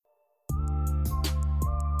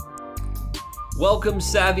Welcome,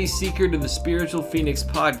 Savvy Seeker, to the Spiritual Phoenix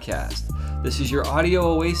podcast. This is your audio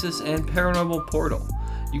oasis and paranormal portal.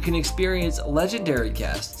 You can experience legendary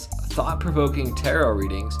guests, thought-provoking tarot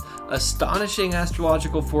readings, astonishing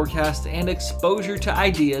astrological forecasts, and exposure to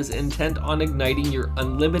ideas intent on igniting your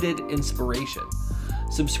unlimited inspiration.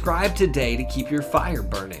 Subscribe today to keep your fire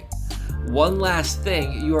burning. One last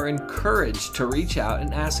thing, you are encouraged to reach out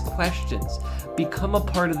and ask questions. Become a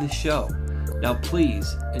part of the show. Now,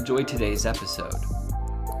 please enjoy today's episode.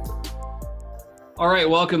 All right,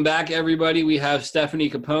 welcome back, everybody. We have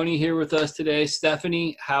Stephanie Capone here with us today.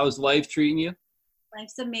 Stephanie, how's life treating you?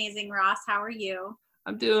 Life's amazing, Ross. How are you?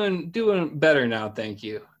 I'm doing better now, thank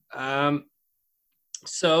you.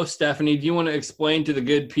 So, Stephanie, do you want to explain to the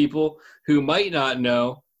good people who might not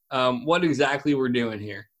know what exactly we're doing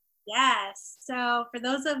here? Yes. So for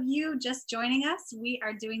those of you just joining us, we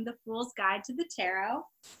are doing the Fool's Guide to the Tarot,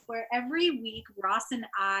 where every week Ross and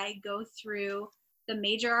I go through the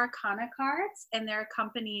major arcana cards and their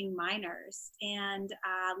accompanying minors. And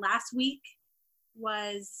last week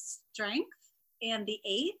was Strength and the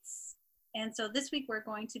Eights. And so this week we're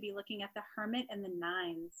going to be looking at the Hermit and the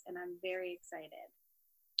Nines, and I'm very excited.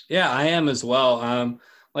 Yeah, I am as well.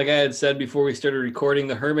 Like I had said before we started recording,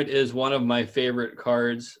 the Hermit is one of my favorite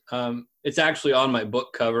cards. It's actually on my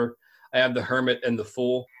book cover. I have the Hermit and the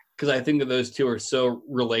Fool because I think that those two are so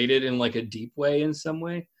related in like a deep way in some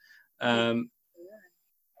way. But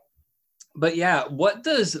yeah, what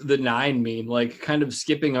does the 9 mean? Like kind of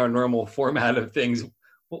skipping our normal format of things.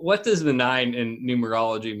 What does the 9 in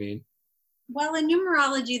numerology mean? Well, in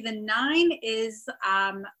numerology, the 9 is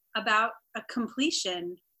about a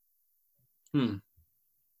completion.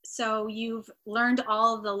 So you've learned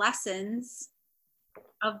all of the lessons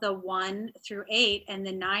of the 1 through 8, and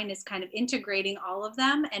the 9 is kind of integrating all of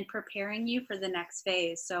them and preparing you for the next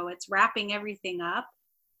phase. So it's wrapping everything up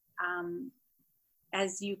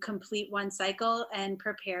as you complete one cycle and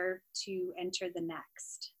prepare to enter the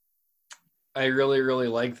next. I really, really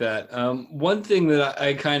like that. One thing that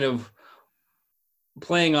I kind of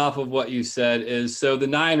playing off of what you said is, so the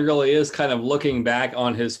 9 really is kind of looking back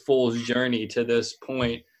on his fool's journey to this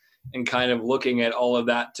point and kind of looking at all of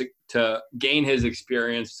that to gain his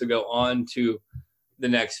experience to go on to the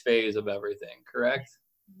next phase of everything, correct?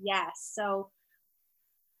 Yes. So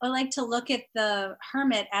I like to look at the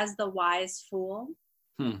Hermit as the wise fool.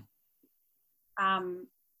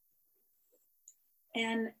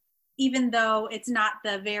 And even though it's not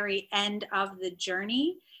the very end of the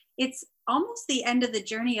journey, it's almost the end of the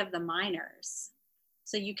journey of the minors.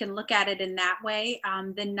 So you can look at it in that way. All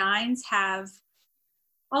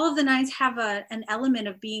of the 9s have an element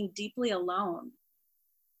of being deeply alone.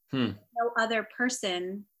 No other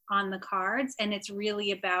person on the cards, and it's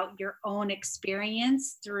really about your own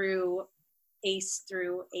experience through Ace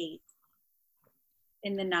through 8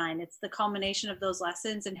 in the 9. It's the culmination of those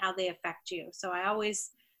lessons and how they affect you. So I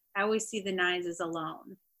always see the 9s as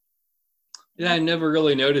alone. Yeah, I never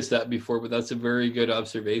really noticed that before, but that's a very good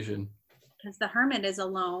observation. Because the Hermit is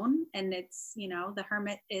alone, and it's, the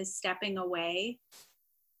Hermit is stepping away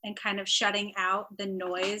and kind of shutting out the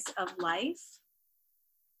noise of life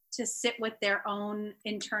to sit with their own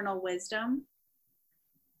internal wisdom,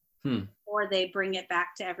 or they bring it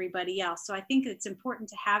back to everybody else. So I think it's important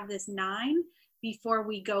to have this 9 before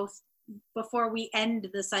we end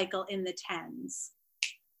the cycle in the 10s.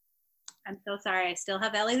 I'm so sorry. I still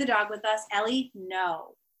have Ellie the dog with us. Ellie,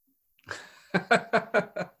 no.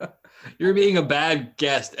 You're being a bad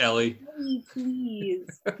guest, Ellie. Please.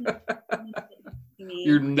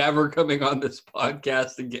 You're never coming on this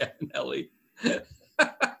podcast again, Ellie.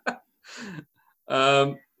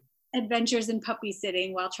 Adventures in puppy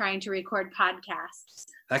sitting while trying to record podcasts.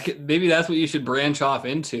 Maybe that's what you should branch off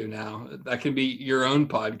into now. That could be your own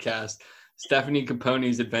podcast. Stephanie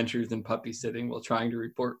Capone's Adventures in Puppy Sitting while trying to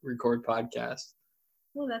record podcasts.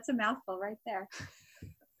 Oh, that's a mouthful right there.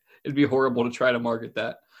 It'd be horrible to try to market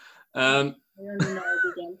that. I don't even know where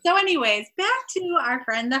to begin. So anyways, back to our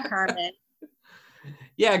friend the Hermit.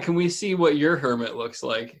 Yeah, can we see what your Hermit looks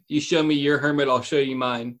like? You show me your Hermit, I'll show you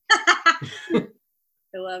mine. I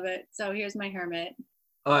love it. So here's my Hermit.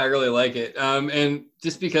 Oh, I really like it. And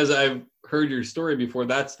just because I've heard your story before,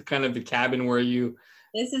 that's kind of the cabin where you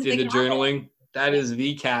did the journaling. That is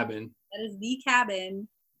the cabin. That is the cabin.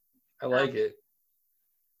 I like it.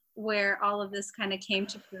 Where all of this kind of came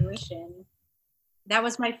to fruition. That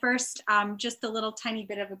was my first, just a little tiny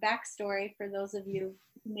bit of a backstory for those of you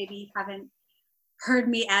who maybe haven't heard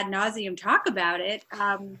me ad nauseum talk about it.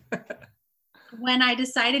 When I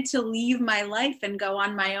decided to leave my life and go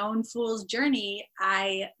on my own fool's journey,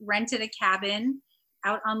 I rented a cabin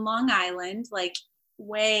out on Long Island, like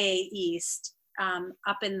way east,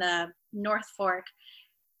 up in the North Fork.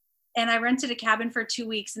 And I rented a cabin for 2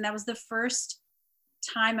 weeks, and that was the first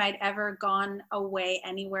time I'd ever gone away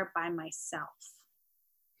anywhere by myself.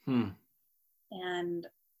 And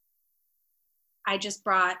I just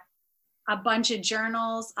brought a bunch of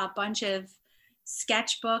journals, a bunch of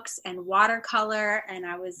sketchbooks and watercolor, and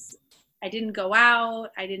I didn't go out,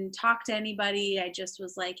 I didn't talk to anybody. I just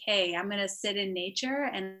was like, hey, I'm gonna sit in nature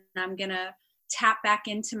and I'm gonna tap back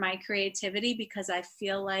into my creativity because I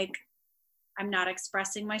feel like I'm not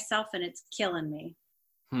expressing myself and it's killing me.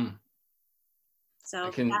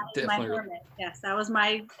 So that was my hermit. Yes, that was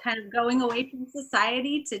my kind of going away from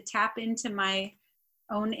society to tap into my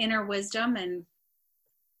own inner wisdom, and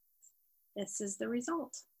this is the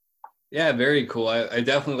result. Yeah, very cool. I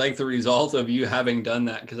definitely like the result of you having done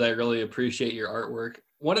that because I really appreciate your artwork.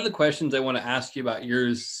 One of the questions I want to ask you about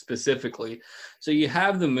yours specifically, so you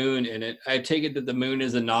have the moon in it. I take it that the moon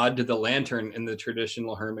is a nod to the lantern in the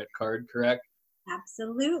traditional hermit card, correct?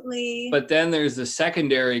 Absolutely. But then there's the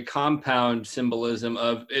secondary compound symbolism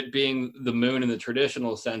of it being the moon in the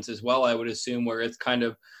traditional sense as well, I would assume, where it's kind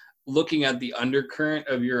of looking at the undercurrent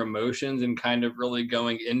of your emotions and kind of really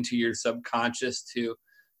going into your subconscious to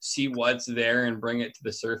see what's there and bring it to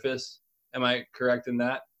the surface. Am I correct in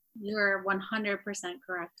that? You're 100%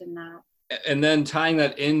 correct in that. And then tying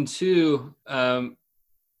that into the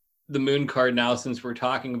moon card now, since we're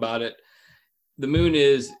talking about it, the moon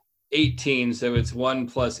is 18, so it's 1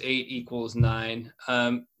 plus 8 equals 9.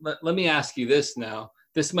 Let me ask you this now.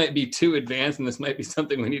 This might be too advanced, and this might be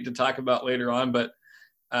something we need to talk about later on, but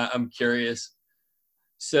I'm curious.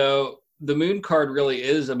 So the moon card really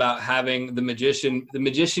is about having the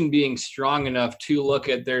magician being strong enough to look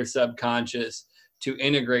at their subconscious to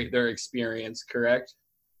integrate their experience, correct?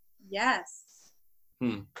 Yes.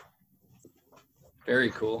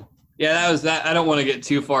 Very cool. Yeah, that was that. I don't want to get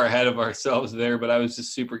too far ahead of ourselves there, but I was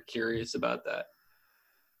just super curious about that.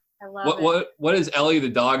 I love it. What is Ellie the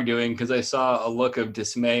dog doing? Because I saw a look of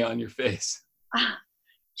dismay on your face.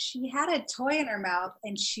 She had a toy in her mouth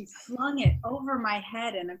and she flung it over my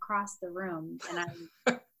head and across the room.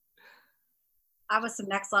 And I was some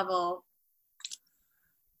next level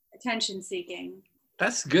attention seeking.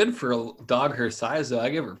 That's good for a dog her size, though. I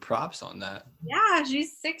give her props on that. Yeah,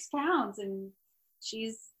 she's 6 pounds and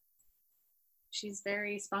she's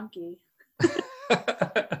very spunky.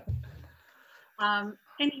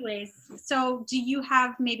 Anyways, so do you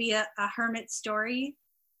have maybe a hermit story?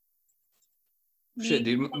 Shit,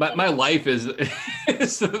 dude, my life is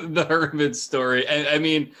the hermit story. I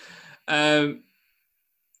mean,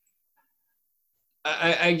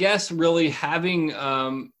 I guess really having,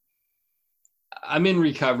 I'm in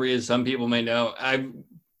recovery, as some people may know. I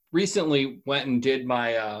recently went and did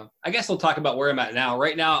my, I guess I'll talk about where I'm at now.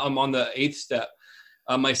 Right now, I'm on the 8th step,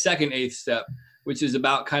 my second 8th step, which is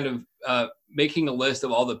about kind of making a list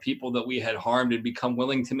of all the people that we had harmed and become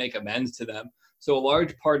willing to make amends to them. So a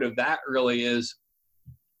large part of that really is,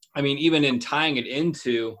 I mean, even in tying it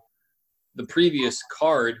into the previous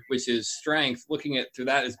card, which is strength, looking at through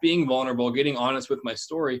that as being vulnerable, getting honest with my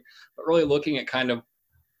story, but really looking at kind of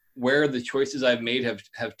where the choices I've made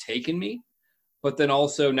have taken me. But then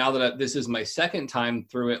also now that this is my second time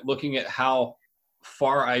through it, looking at how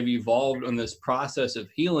far I've evolved on this process of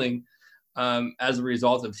healing as a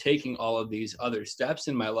result of taking all of these other steps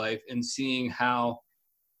in my life and seeing how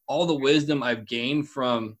all the wisdom I've gained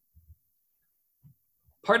from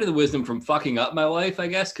part of the wisdom from fucking up my life, I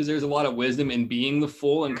guess, because there's a lot of wisdom in being the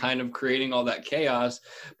fool and kind of creating all that chaos.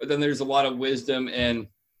 But then there's a lot of wisdom in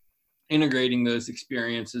integrating those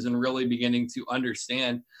experiences and really beginning to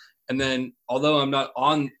understand. And then, although I'm not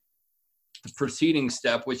on the preceding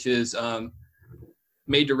step, which is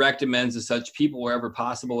made direct amends to such people wherever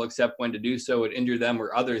possible, except when to do so would injure them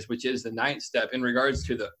or others, which is the 9th step. In regards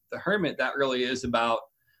to the hermit, that really is about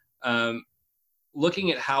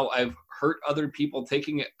looking at how I've hurt other people,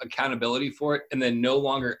 taking accountability for it, and then no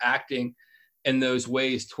longer acting in those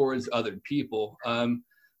ways towards other people.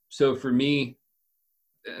 So for me,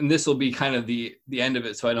 and this will be kind of the end of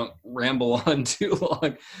it, so I don't ramble on too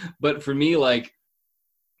long, but for me, like,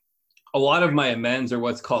 a lot of my amends are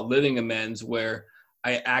what's called living amends, where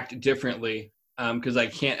I act differently because I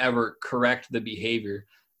can't ever correct the behavior.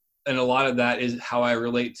 And a lot of that is how I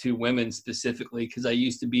relate to women specifically, because I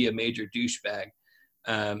used to be a major douchebag.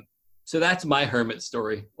 So that's my hermit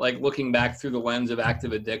story, like looking back through the lens of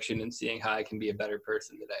active addiction and seeing how I can be a better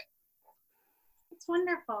person today. It's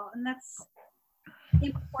wonderful. And that's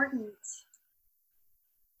important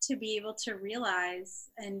to be able to realize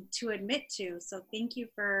and to admit to. So thank you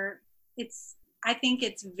for I think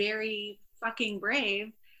it's very fucking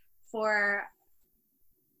brave for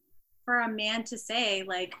for a man to say,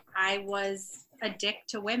 like, I was a dick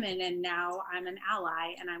to women and now I'm an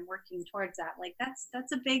ally and I'm working towards that. Like, that's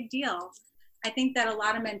a big deal. I think that a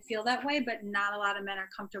lot of men feel that way, but not a lot of men are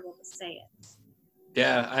comfortable to say it.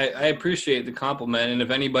 Yeah, I appreciate the compliment. And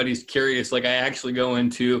if anybody's curious, like I actually go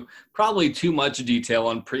into probably too much detail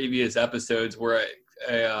on previous episodes where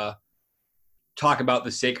I talk about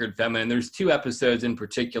the sacred feminine. There's 2 episodes in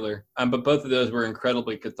particular, but both of those were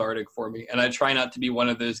incredibly cathartic for me. And I try not to be one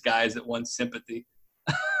of those guys that wants sympathy,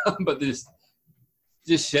 but just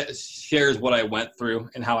shares what I went through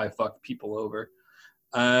and how I fucked people over.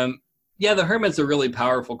 Yeah, the Hermit's a really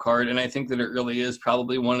powerful card, and I think that it really is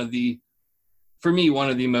probably one of the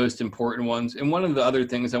most important ones. And one of the other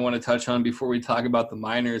things I want to touch on before we talk about the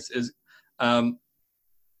minors is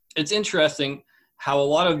it's interesting how a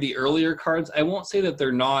lot of the earlier cards, I won't say that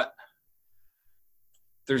there's not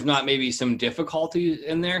maybe some difficulties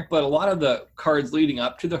in there, but a lot of the cards leading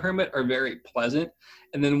up to the Hermit are very pleasant.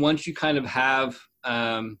 And then once you kind of have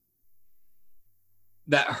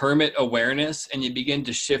that Hermit awareness and you begin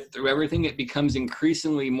to shift through everything, it becomes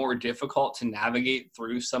increasingly more difficult to navigate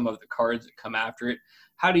through some of the cards that come after it.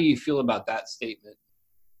 How do you feel about that statement?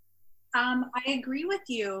 I agree with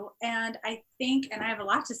you. And I think, and I have a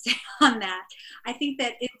lot to say on that, I think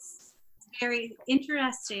that it's very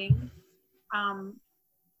interesting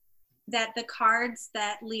that the cards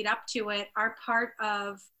that lead up to it are part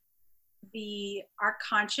of our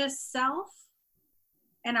conscious self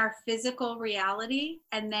and our physical reality,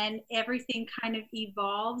 and then everything kind of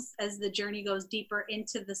evolves as the journey goes deeper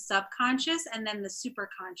into the subconscious and then the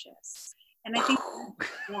superconscious. And I think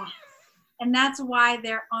yeah, and that's why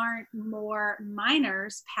there aren't more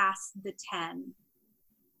minors past the 10.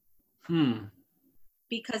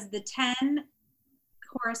 Because the 10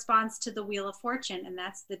 corresponds to the Wheel of Fortune, and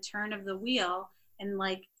that's the turn of the wheel, and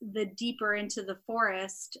like the deeper into the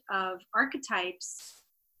forest of archetypes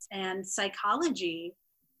and psychology.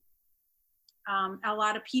 A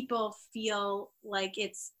lot of people feel like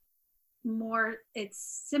it's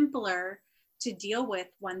simpler to deal with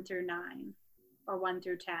 1 through 9 or 1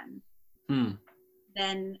 through 10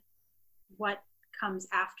 than what comes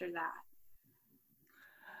after that.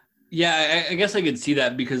 Yeah, I guess I could see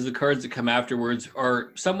that because the cards that come afterwards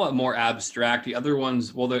are somewhat more abstract. The other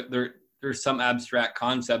ones, well, there's some abstract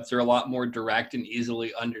concepts. They're a lot more direct and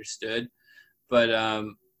easily understood. But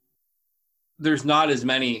there's not as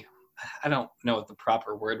many, I don't know what the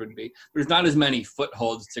proper word would be. There's not as many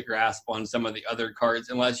footholds to grasp on some of the other cards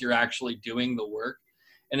unless you're actually doing the work.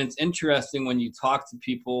 And it's interesting when you talk to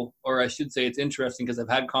people, or I should say it's interesting because I've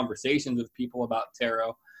had conversations with people about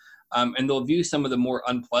tarot, and they'll view some of the more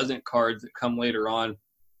unpleasant cards that come later on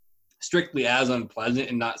strictly as unpleasant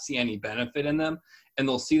and not see any benefit in them. And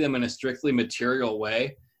they'll see them in a strictly material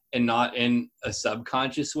way and not in a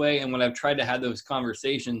subconscious way. And when I've tried to have those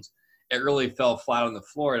conversations, it really fell flat on the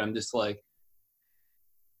floor. And I'm just like,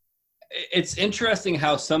 it's interesting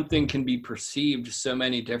how something can be perceived so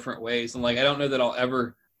many different ways. And like, I don't know that I'll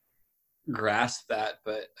ever grasp that,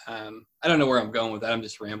 but I don't know where I'm going with that. I'm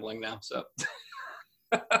just rambling now. So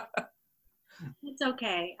it's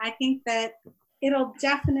okay. I think that it'll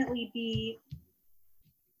definitely be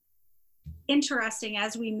interesting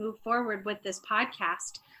as we move forward with this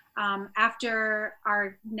podcast. After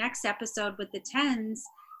our next episode with the 10s,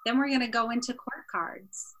 then we're going to go into court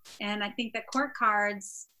cards. And I think that court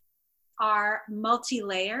cards are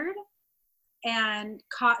multi-layered and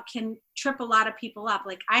can trip a lot of people up.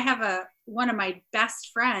 Like I have one of my best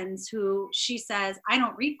friends who she says, I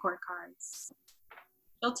don't read court cards.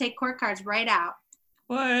 She'll take court cards right out.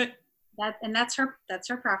 What? That's her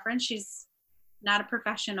preference. She's not a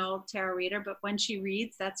professional tarot reader, but when she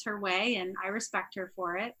reads, that's her way, and I respect her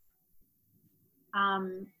for it.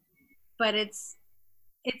 But it's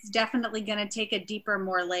definitely going to take a deeper,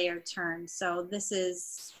 more layered turn. So this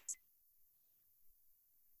is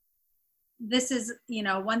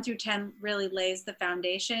 1 through 10 really lays the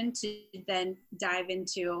foundation to then dive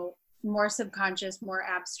into more subconscious, more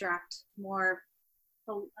abstract, more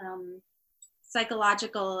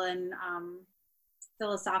psychological and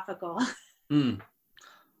philosophical.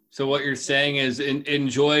 So what you're saying is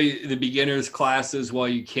enjoy the beginners classes while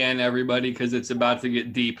you can, everybody, because it's about to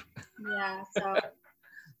get deep. Yeah, so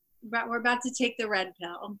we're about to take the red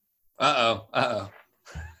pill. Uh-oh.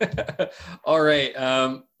 All right.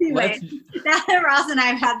 Anyway, Ross and I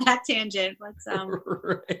have had that tangent. Let's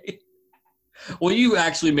Right. Well, you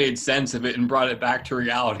actually made sense of it and brought it back to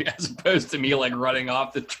reality as opposed to me like running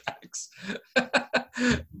off the tracks.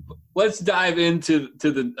 Let's dive into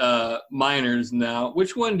the minors now.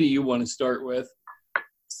 Which one do you want to start with?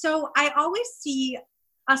 So I always see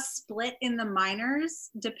a split in the minors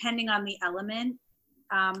depending on the element.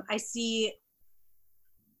 I see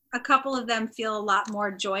a couple of them feel a lot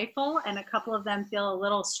more joyful and a couple of them feel a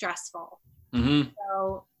little stressful. Mm-hmm.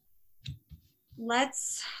 So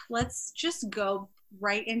let's just go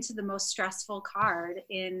right into the most stressful card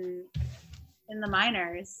in the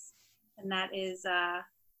minors, and that is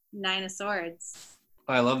Nine of Swords.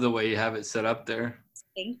 I love the way you have it set up there.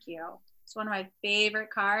 Thank you. It's one of my favorite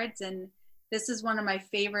cards, and this is one of my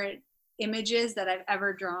favorite images that I've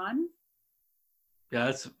ever drawn. Yeah,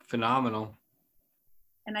 that's phenomenal.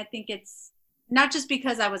 And I think it's not just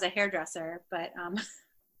because I was a hairdresser, but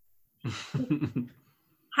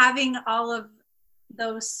having all of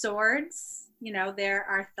those swords, you know, there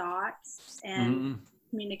are thoughts and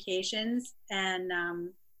communications, and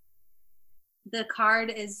the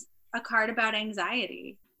card is a card about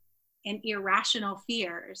anxiety and irrational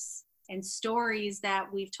fears and stories that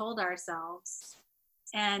we've told ourselves.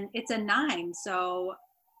 And it's a 9, so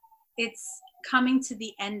it's coming to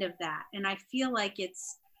the end of that. And I feel like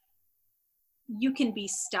you can be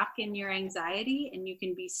stuck in your anxiety and you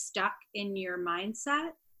can be stuck in your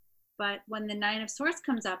mindset. But when the 9 of Swords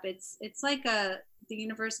comes up, it's like the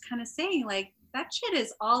universe kind of saying, like, that shit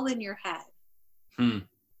is all in your head.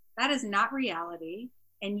 That is not reality.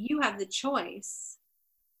 And you have the choice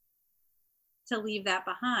to leave that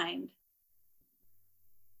behind.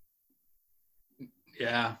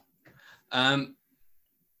 Yeah.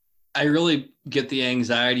 I really get the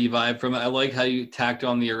anxiety vibe from it. I like how you tacked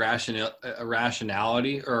on the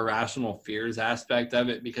irrationality or irrational fears aspect of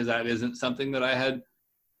it, because that isn't something that I had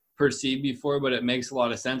perceived before, but it makes a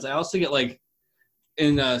lot of sense. I also get, like,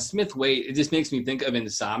 in Smith-Waite, it just makes me think of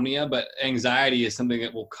insomnia, but anxiety is something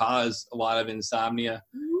that will cause a lot of insomnia.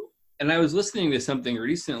 Mm-hmm. And I was listening to something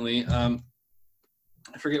recently.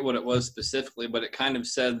 I forget what it was specifically, but it kind of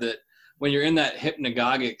said that when you're in that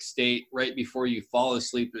hypnagogic state right before you fall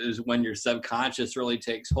asleep is when your subconscious really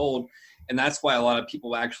takes hold. And that's why a lot of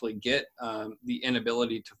people actually get the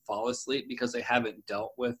inability to fall asleep, because they haven't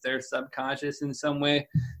dealt with their subconscious in some way.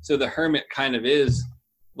 So the Hermit kind of is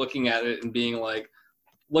looking at it and being like,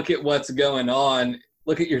 look at what's going on,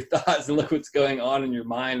 look at your thoughts and look what's going on in your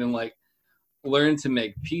mind, and like learn to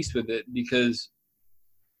make peace with it. Because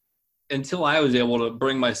until I was able to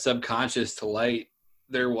bring my subconscious to light,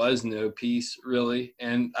 there was no peace really.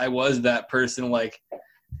 And I was that person, like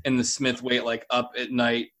in the Smith-Waite, like up at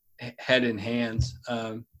night, head in hands.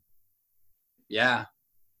 Yeah,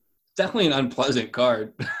 definitely an unpleasant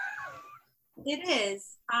card. It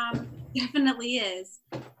is, definitely is.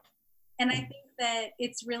 And I think that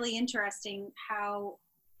it's really interesting how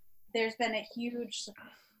there's been a huge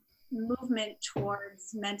movement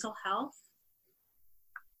towards mental health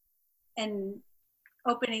and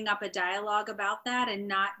opening up a dialogue about that, and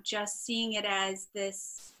not just seeing it as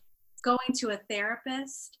this going to a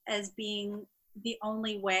therapist as being the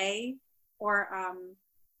only way, or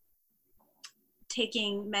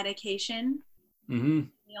taking medication, the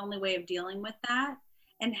only way of dealing with that,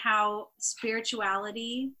 and how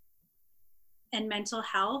spirituality and mental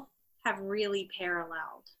health have really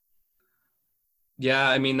paralleled. Yeah,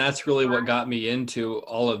 I mean, that's really what got me into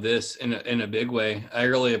all of this in a big way. I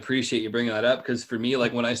really appreciate you bringing that up, because for me,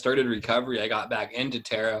 like when I started recovery, I got back into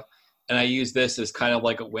tarot, and I used this as kind of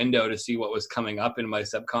like a window to see what was coming up in my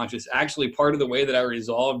subconscious. Actually, part of the way that I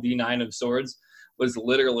resolved the 9 of Swords was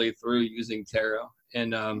literally through using tarot.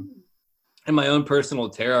 And in my own personal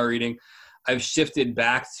tarot reading, I've shifted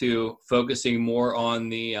back to focusing more on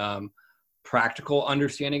the practical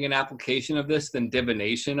understanding and application of this than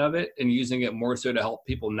divination of it, and using it more so to help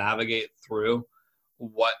people navigate through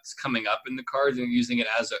what's coming up in the cards, and using it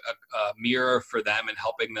as a mirror for them and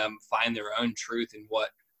helping them find their own truth in what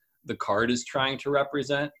the card is trying to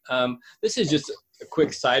represent. This is just a quick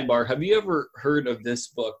sidebar. Have you ever heard of this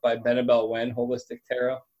book by Benabel Wen, Holistic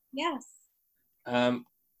Tarot? Yes.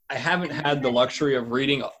 I haven't had the luxury of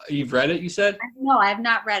reading. You've read it, you said? No, I have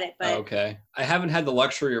not read it. But okay. I haven't had the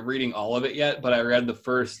luxury of reading all of it yet, but I read the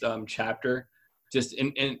first chapter just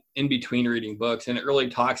in between reading books. And it really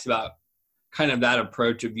talks about kind of that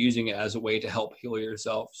approach of using it as a way to help heal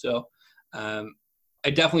yourself. So I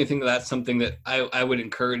definitely think that that's something that I would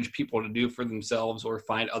encourage people to do for themselves, or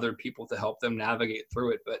find other people to help them navigate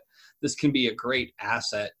through it. But this can be a great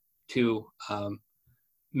asset to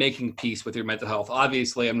making peace with your mental health.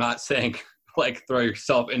 Obviously, I'm not saying like throw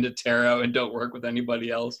yourself into tarot and don't work with anybody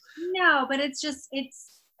else. No, but it's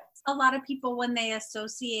a lot of people, when they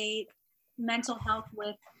associate mental health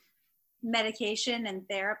with medication and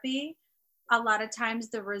therapy, a lot of times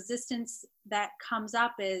the resistance that comes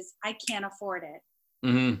up is, I can't afford it. I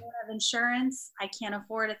don't have insurance, I can't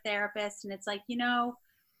afford a therapist. And it's like,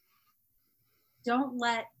 don't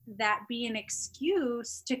let that be an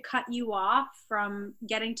excuse to cut you off from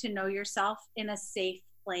getting to know yourself in a safe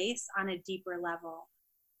place on a deeper level.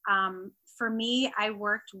 For me, I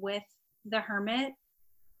worked with the Hermit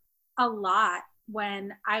a lot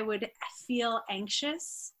when I would feel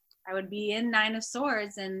anxious. I would be in Nine of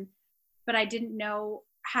Swords, but I didn't know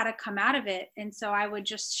how to come out of it. And so I would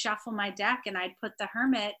just shuffle my deck and I'd put the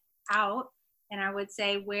Hermit out and I would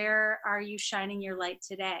say, where are you shining your light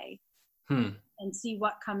today? And see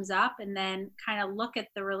what comes up, and then kind of look at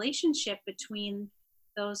the relationship between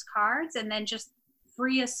those cards and then just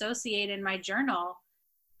free associate in my journal.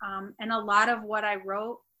 And a lot of what I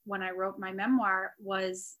wrote when I wrote my memoir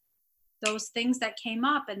was those things that came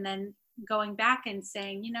up, and then going back and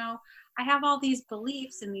saying, I have all these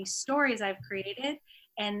beliefs and these stories I've created,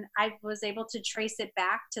 and I was able to trace it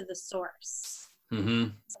back to the source.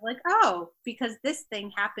 So like, because this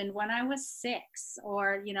thing happened when I was 6,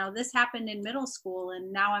 or this happened in middle school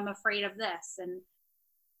and now I'm afraid of this,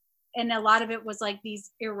 and a lot of it was like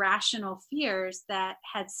these irrational fears that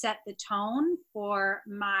had set the tone for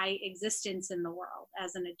my existence in the world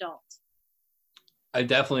as an adult. I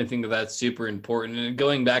definitely think that that's super important. And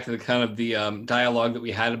going back to the kind of the dialogue that we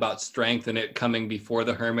had about strength and it coming before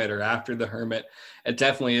the Hermit or after the Hermit, it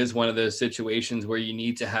definitely is one of those situations where you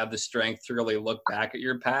need to have the strength to really look back at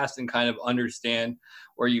your past and kind of understand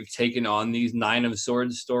where you've taken on these Nine of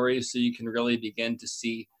Swords stories, so you can really begin to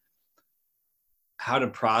see how to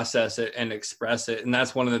process it and express it. And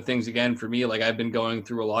that's one of the things, again, for me, like I've been going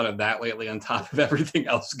through a lot of that lately on top of everything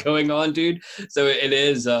else going on, dude. So it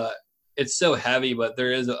is, it's so heavy, but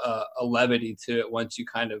there is a levity to it once you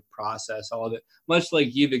kind of process all of it, much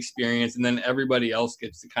like you've experienced, and then everybody else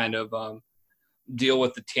gets to kind of deal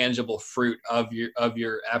with the tangible fruit of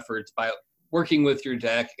your efforts by working with your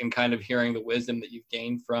deck and kind of hearing the wisdom that you've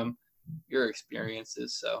gained from your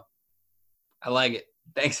experiences. So I like it.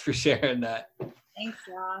 Thanks for sharing that. Thanks,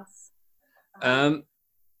 Ross.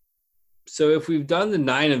 So if we've done the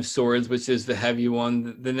Nine of Swords, which is the heavy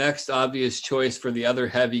one, the next obvious choice for the other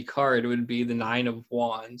heavy card would be the Nine of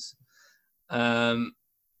Wands.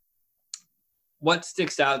 What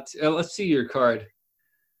sticks out? Let's see your card,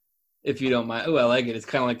 if you don't mind. Oh, I like it. It's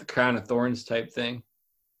kind of like the Crown of Thorns type thing.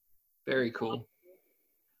 Very cool.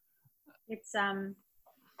 It's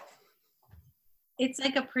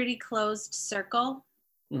like a pretty closed circle,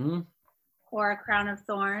 or a crown of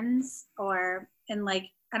thorns, and like,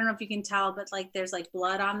 I don't know if you can tell, but like there's like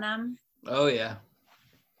blood on them. Oh yeah.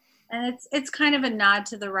 And it's kind of a nod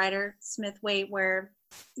to the Rider-Smith Waite, where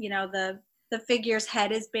the figure's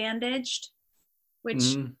head is bandaged, which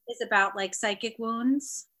is about like psychic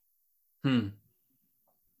wounds. And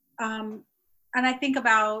I think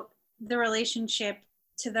about the relationship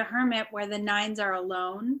to the Hermit, where the nines are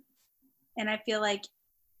alone, and I feel like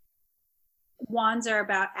wands are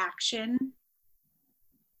about action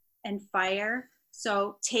and fire.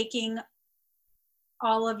 So taking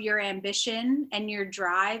all of your ambition and your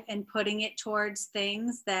drive and putting it towards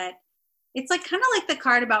things that, it's like kind of like the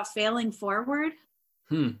card about failing forward.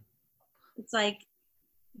 It's like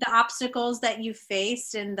the obstacles that you've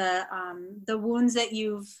faced and the wounds that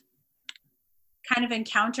you've kind of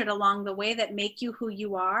encountered along the way that make you who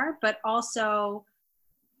you are, but also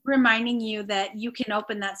reminding you that you can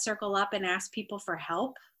open that circle up and ask people for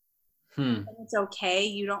help. And it's okay.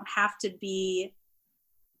 You don't have to be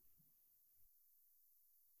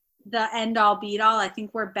the end all beat all. I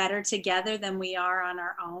think we're better together than we are on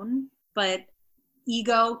our own, but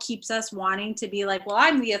ego keeps us wanting to be like, well,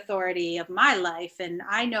 I'm the authority of my life and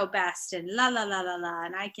I know best and la la la la la,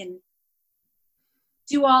 and I can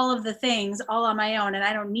do all of the things all on my own and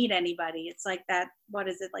I don't need anybody. It's like that, what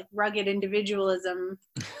is it, like rugged individualism.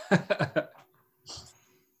 I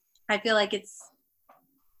feel like it's,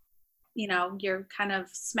 you're kind of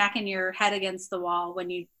smacking your head against the wall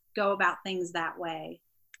when you go about things that way.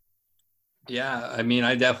 Yeah, I mean,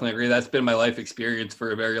 I definitely agree. That's been my life experience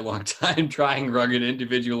for a very long time, trying rugged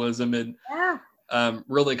individualism and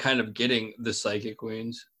really kind of getting the psychic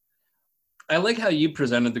wounds. I like how you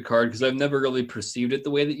presented the card, because I've never really perceived it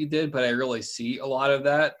the way that you did, but I really see a lot of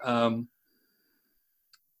that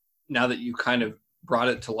now that you kind of brought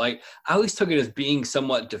it to light. I always took it as being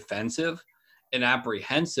somewhat defensive and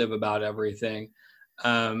apprehensive about everything,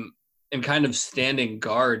 and kind of standing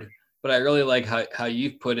guard. But I really like how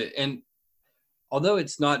you've put it. And although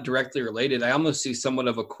it's not directly related, I almost see somewhat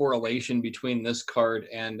of a correlation between this card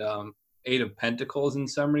and Eight of Pentacles in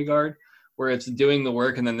some regard, where it's doing the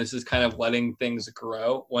work and then this is kind of letting things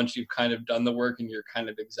grow once you've kind of done the work and you're kind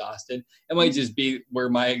of exhausted. It might just be where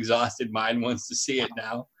my exhausted mind wants to see it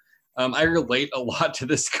now. I relate a lot to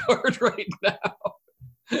this card right now.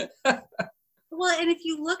 if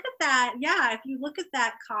you look at that, if you look at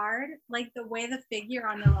that card, like the way the figure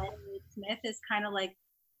on the Smith is kind of like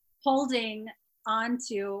holding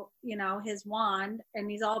onto, you know, his wand, and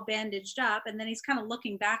he's all bandaged up, and then he's kind of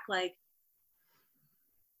looking back like,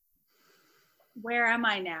 where am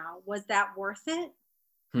I now? Was that worth it?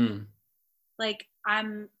 Like,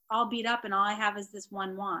 I'm all beat up and all I have is this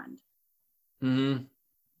one wand.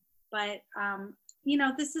 But you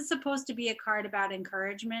know, this is supposed to be a card about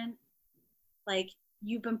encouragement. Like,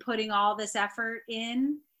 you've been putting all this effort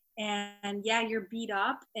in, and yeah, you're beat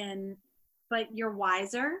up, but you're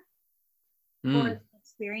wiser for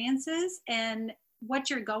experiences, and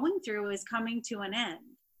what you're going through is coming to an end.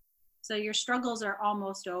 So your struggles are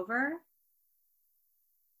almost over.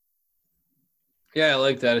 Yeah, I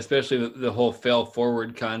like that, especially the whole fail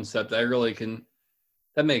forward concept. I really can,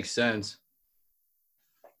 that makes sense.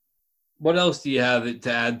 What else do you have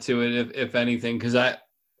to add to it, if anything? Because I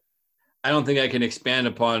don't think I can expand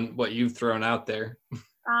upon what you've thrown out there.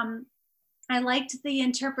 I liked the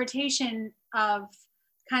interpretation of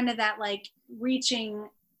kind of that, like reaching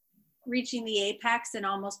the apex and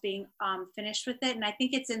almost being finished with it. And I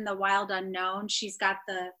think it's in the Wild Unknown. She's got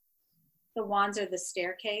the wands are the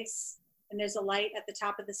staircase, and there's a light at the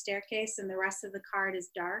top of the staircase, and the rest of the card is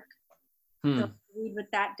dark. So read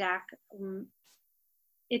with that deck.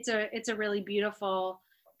 It's a really beautiful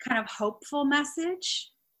kind of hopeful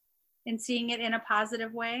message, and seeing it in a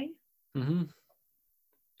positive way.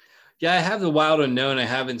 Yeah, I have the Wild Unknown. I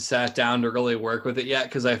haven't sat down to really work with it yet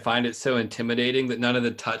because I find it so intimidating that none of the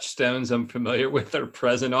touchstones I'm familiar with are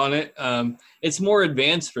present on it. It's more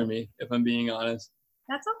advanced for me, if I'm being honest.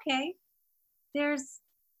 That's okay.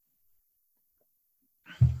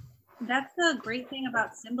 That's the great thing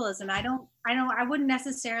about symbolism. I wouldn't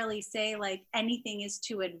necessarily say like anything is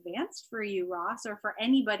too advanced for you, Ross, or for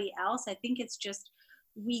anybody else. I think it's just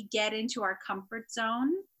we get into our comfort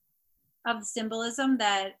zone of symbolism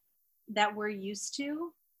that we're used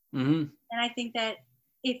to. And I think that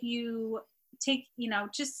if you take, you know,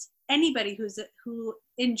 just anybody who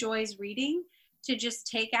enjoys reading, to just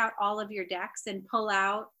take out all of your decks and pull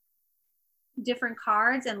out different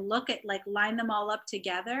cards and look at, like, line them all up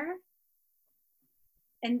together,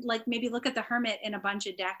 and like maybe look at the Hermit in a bunch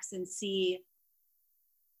of decks and see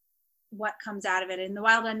what comes out of it. In the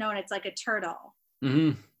Wild Unknown, it's like a turtle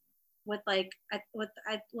with like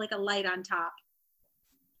a light on top.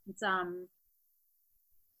 It's I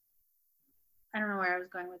don't know where I was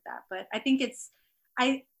going with that, but I think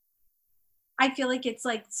I feel like it's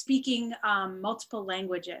like speaking multiple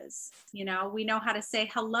languages. You know, we know how to say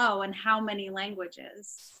hello in how many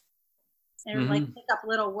languages, and like pick up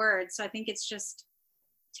little words. So I think it's just,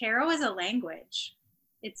 tarot is a language.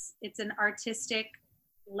 It's an artistic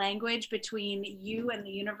language between you and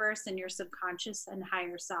the universe and your subconscious and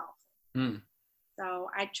higher self. So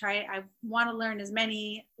I want to learn as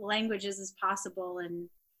many languages as possible. And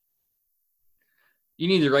you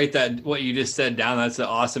need to write that, what you just said, down. That's an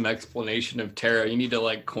awesome explanation of tarot. You need to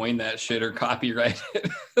like coin that shit or copyright it.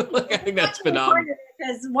 Like, I think that's phenomenal.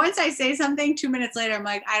 Because once I say something, 2 minutes later, I'm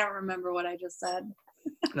like, I don't remember what I just said.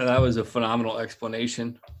 No, that was a phenomenal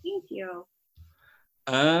explanation. Thank you.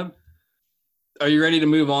 Are you ready to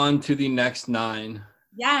move on to the next 9?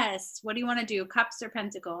 Yes. What do you want to do? Cups or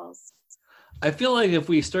Pentacles? I feel like if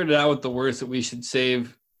we started out with the worst, that we should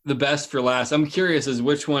save the best for last. I'm curious, as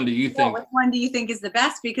which one do you think? Which one do you think is the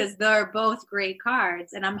best? Because they're both great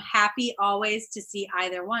cards, and I'm happy always to see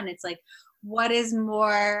either one. It's like, what is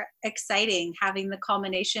more exciting, having the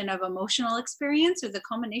culmination of emotional experience or the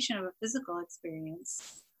culmination of a physical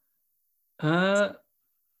experience? I'm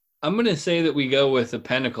going to say that we go with the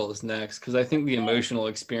Pentacles next, because I think the emotional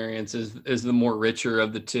experience is the more richer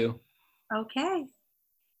of the two. Okay.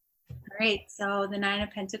 Great. So the 9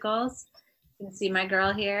 of Pentacles. You can see my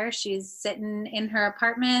girl here. She's sitting in her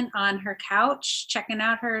apartment on her couch, checking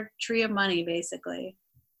out her tree of money, basically.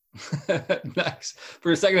 Nice.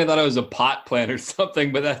 For a second, I thought it was a pot plant or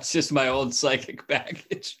something, but that's just my old psychic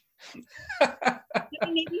baggage.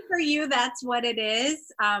 Maybe for you, that's what it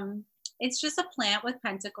is. It's just a plant with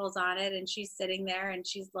pentacles on it, and she's sitting there and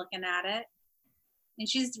she's looking at it, and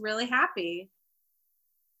she's really happy.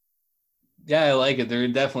 Yeah, I like it. There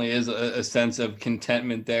definitely is a sense of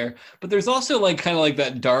contentment there. But there's also like kind of like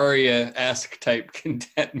that Daria-esque type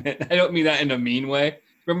contentment. I don't mean that in a mean way.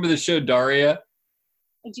 Remember the show Daria?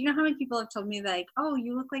 Do you know how many people have told me, like, oh,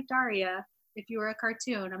 you look like Daria if you were a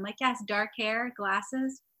cartoon? I'm like, yes, dark hair,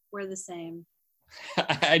 glasses, we're the same.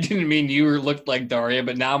 I didn't mean you looked like Daria,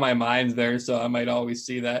 but now my mind's there, so I might always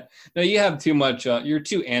see that. No, you have too much. You're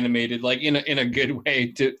too animated, like in a good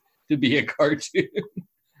way to be a cartoon.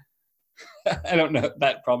 I don't know.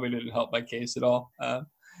 That probably didn't help my case at all.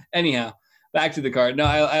 Anyhow, back to the card. No,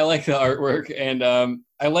 I like the artwork, and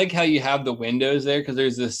I like how you have the windows there because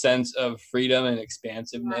there's this sense of freedom and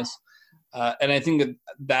expansiveness. And I think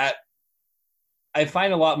that I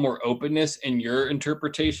find a lot more openness in your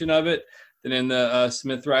interpretation of it than in the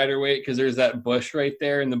Smith Rider-Waite, because there's that bush right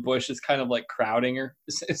there, and the bush is kind of like crowding her.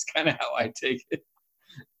 It's kind of how I take it.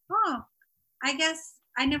 Oh, I guess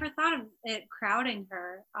I never thought of it crowding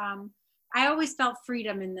her. I always felt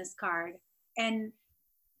freedom in this card. And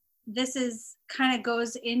this is kind of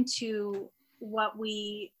goes into what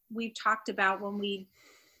we've talked about when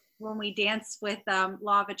we dance with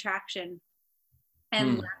law of attraction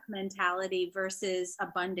and lack mentality versus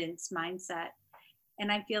abundance mindset.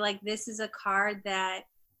 And I feel like this is a card that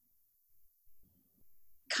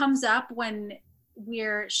comes up when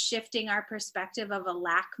we're shifting our perspective of a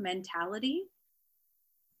lack mentality,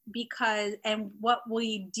 because and what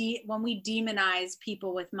when we demonize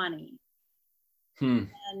people with money. And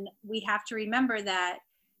we have to remember that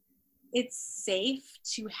it's safe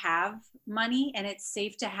to have money and it's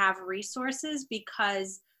safe to have resources,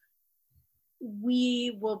 because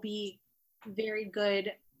we will be very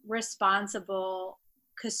good, responsible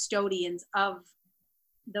custodians of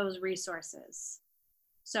those resources.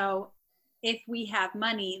 So if we have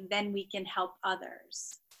money, then we can help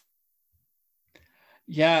others.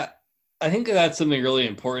 Yeah, I think that's something really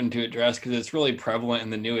important to address, because it's really prevalent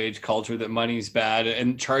in the new age culture that money's bad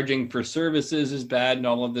and charging for services is bad and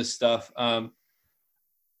all of this stuff. I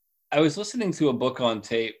was listening to a book on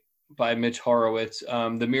tape by Mitch Horowitz,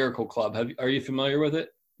 The Miracle Club. Are you familiar with it?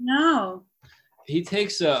 No. He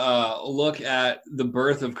takes a look at the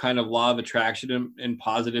birth of kind of law of attraction and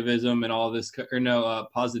positivism and all this, or no,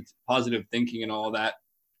 positive thinking and all that.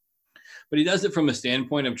 But he does it from a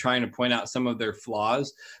standpoint of trying to point out some of their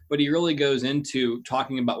flaws, but he really goes into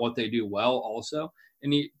talking about what they do well also.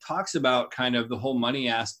 And he talks about kind of the whole money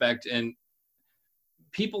aspect and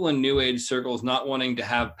people in new age circles not wanting to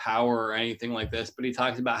have power or anything like this, but he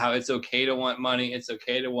talks about how it's okay to want money. It's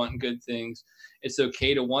okay to want good things. It's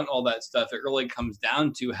okay to want all that stuff. It really comes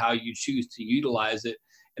down to how you choose to utilize it.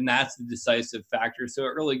 And that's the decisive factor. So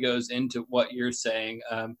it really goes into what you're saying.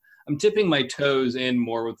 I'm tipping my toes in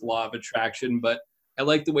more with law of attraction, but I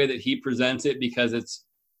like the way that he presents it because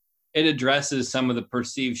it addresses some of the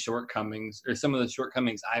perceived shortcomings, or some of the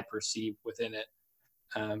shortcomings I perceive within it.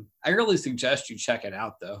 I really suggest you check it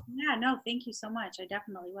out, though. Yeah, no, thank you so much. I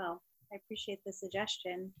definitely will. I appreciate the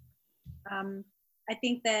suggestion. I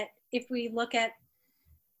think that if we look at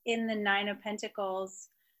in the Nine of Pentacles,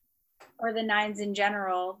 or the nines in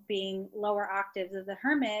general, being lower octaves of the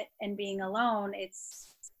Hermit and being alone,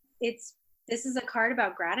 this is a card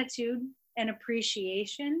about gratitude and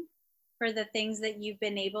appreciation for the things that you've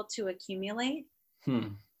been able to accumulate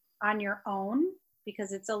on your own,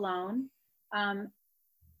 because it's alone.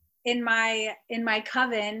 In my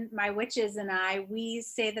coven, my witches and I, we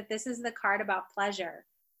say that this is the card about pleasure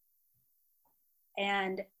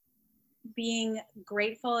and being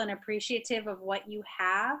grateful and appreciative of what you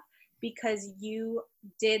have, because you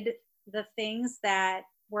did the things that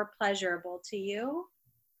were pleasurable to you.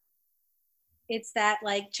 It's that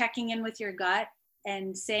like checking in with your gut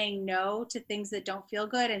and saying no to things that don't feel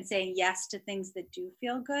good and saying yes to things that do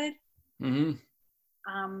feel good.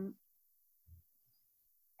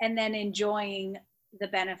 And then enjoying the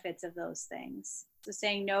benefits of those things. So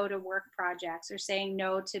saying no to work projects, or saying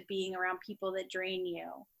no to being around people that drain you.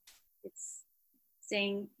 It's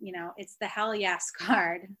saying, it's the hell yes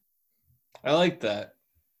card. I like that.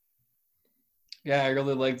 Yeah, I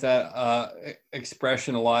really like that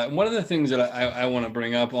expression a lot. And one of the things that I want to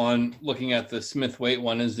bring up on looking at the Smith-Waite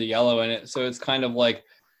one is the yellow in it. So it's kind of like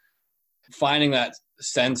finding that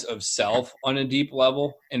sense of self on a deep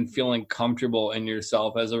level and feeling comfortable in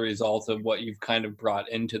yourself as a result of what you've kind of brought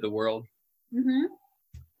into the world.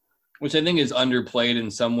 Which I think is underplayed in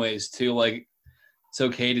some ways too. Like, it's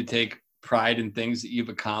okay to take pride in things that you've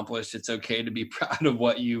accomplished. It's okay to be proud of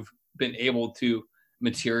what you've been able to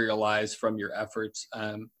materialize from your efforts.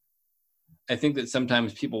 I think that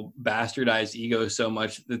sometimes people bastardize ego so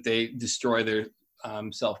much that they destroy their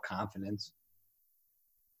self-confidence.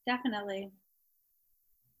 Definitely.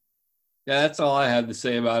 Yeah, that's all I had to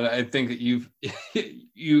say about it. I think that you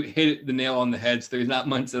hit the nail on the head. So there's not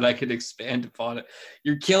much that I could expand upon it.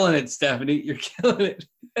 You're killing it, Stephanie. You're killing it.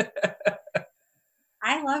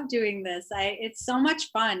 I love doing this. It's so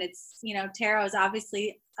much fun. It's, tarot is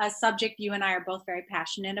obviously a subject you and I are both very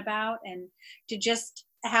passionate about, and to just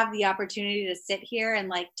have the opportunity to sit here and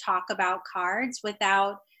like talk about cards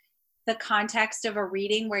without the context of a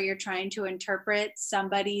reading where you're trying to interpret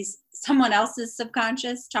someone else's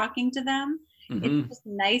subconscious talking to them. Mm-hmm. It's just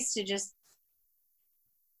nice to just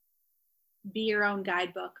be your own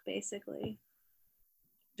guidebook, basically.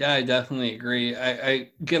 Yeah, I definitely agree. I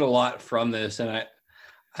get a lot from this, and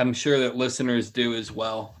I'm sure that listeners do as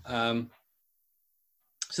well.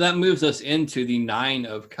 So that moves us into the Nine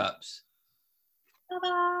of Cups.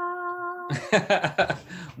 Ta-da!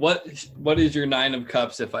 What is your Nine of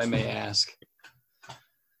Cups, if I may ask?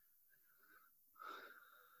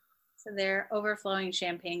 So they're overflowing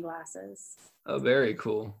champagne glasses. Oh, very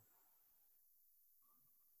cool.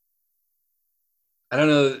 I don't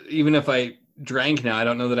know, even if I drank now, I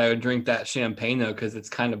don't know that I would drink that champagne though, because it's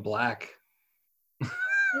kind of black.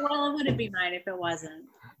 Well, it wouldn't be mine if it wasn't.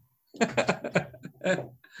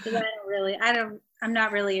 I'm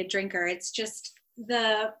not really a drinker. It's just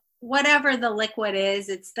whatever the liquid is,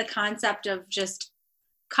 it's the concept of just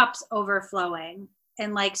cups overflowing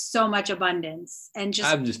and like so much abundance and just.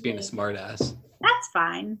 I'm just being a smart ass. That's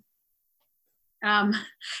fine.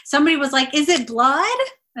 Somebody was like, "Is it blood?"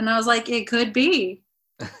 And I was like, "It could be."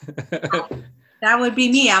 That would be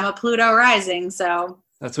me. I'm a Pluto rising, so.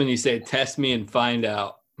 That's when you say, "Test me and find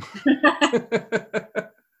out."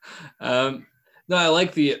 No, I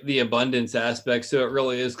like the abundance aspect. So it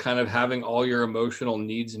really is kind of having all your emotional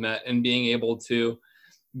needs met and being able to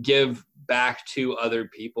give back to other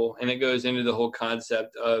people. And it goes into the whole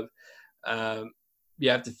concept of you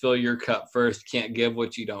have to fill your cup first. Can't give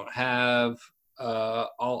what you don't have.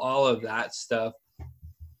 All of that stuff.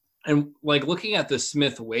 And like looking at the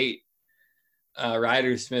Smith-Waite,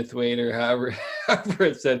 Ryder Smith-Waite, or however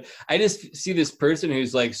it said, I just see this person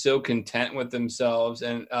who's like so content with themselves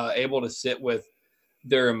and able to sit with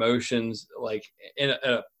their emotions like in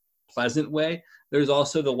a pleasant way. There's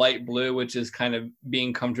also the light blue, which is kind of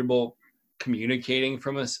being comfortable communicating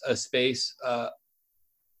from a space. I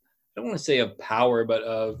don't want to say of power, but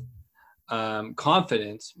of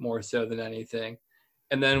confidence more so than anything.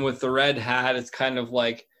 And then with the red hat, it's kind of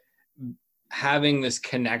like having this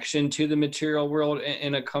connection to the material world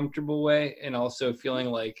in a comfortable way, and also feeling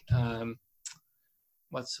like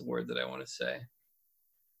what's the word that I want to say?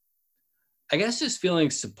 I guess just feeling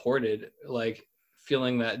supported, like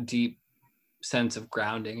feeling that deep sense of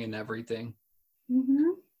grounding in everything. Mm-hmm.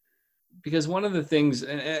 Because one of the things,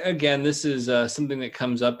 and again, this is something that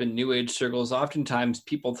comes up in New Age circles. Oftentimes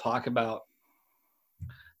people talk about,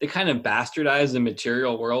 they kind of bastardize the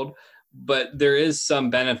material world, but there is some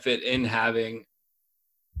benefit in having,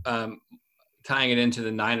 tying it into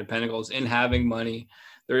the Nine of Pentacles, in having money.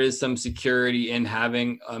 There is some security in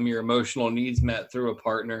having your emotional needs met through a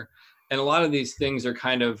partner. And a lot of these things are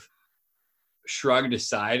kind of shrugged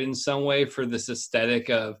aside in some way for this aesthetic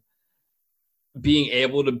of being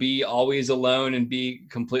able to be always alone and be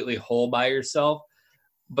completely whole by yourself.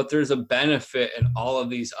 But there's a benefit in all of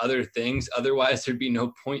these other things. Otherwise, there'd be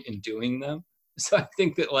no point in doing them. So I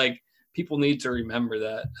think that like people need to remember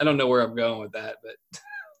that. I don't know where I'm going with that,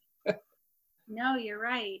 but. No, you're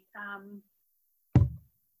right.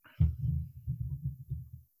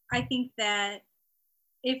 I think that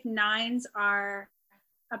if nines are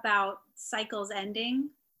about cycles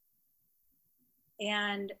ending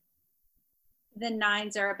and the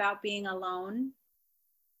nines are about being alone,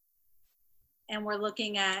 and we're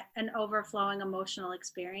looking at an overflowing emotional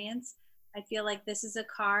experience, I feel like this is a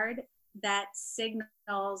card that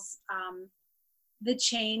signals the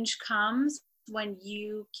change comes when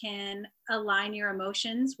you can align your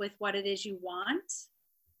emotions with what it is you want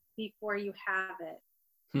before you have it.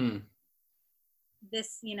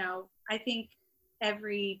 This, I think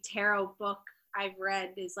every tarot book I've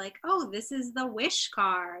read is like, oh, this is the wish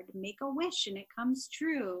card. Make a wish and it comes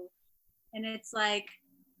true. And it's like,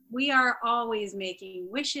 we are always making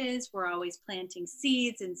wishes. We're always planting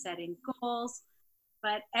seeds and setting goals.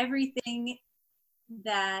 But everything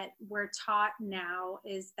that we're taught now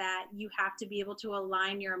is that you have to be able to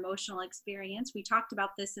align your emotional experience. We talked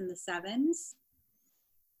about this in the sevens.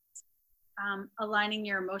 Aligning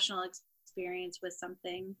your emotional experience with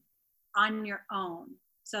something on your own.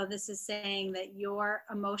 So this is saying that your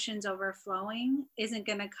emotions overflowing isn't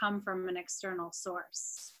going to come from an external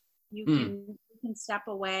source. You can step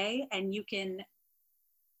away and you can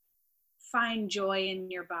find joy in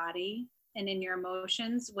your body and in your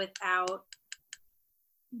emotions without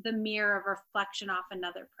the mirror of reflection off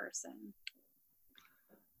another person.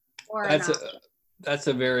 Or that's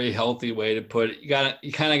a very healthy way to put it. You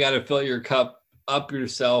kind of got to fill your cup up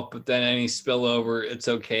yourself, but then any spillover, it's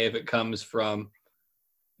okay if it comes from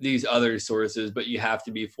these other sources, but you have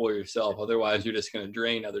to be full yourself. Otherwise, you're just going to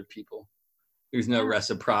drain other people. There's no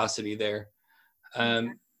reciprocity there.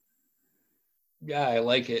 Yeah, I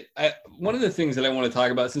like it. One of the things that I want to talk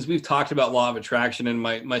about, since we've talked about law of attraction and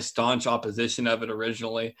my staunch opposition of it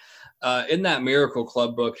originally, in that Miracle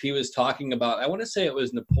Club book, he was talking about, I want to say it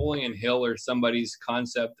was Napoleon Hill or somebody's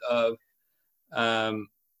concept of um,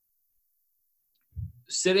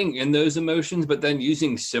 sitting in those emotions, but then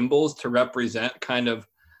using symbols to represent kind of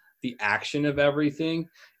the action of everything.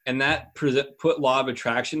 And that put law of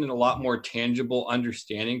attraction in a lot more tangible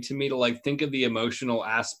understanding to me, to like think of the emotional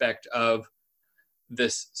aspect of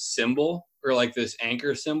this symbol, or like this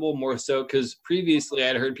anchor symbol, more so because previously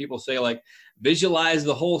I'd heard people say like visualize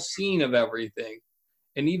the whole scene of everything.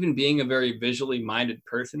 And even being a very visually minded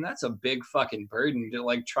person, that's a big fucking burden to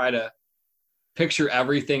like try to picture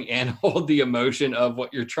everything and hold the emotion of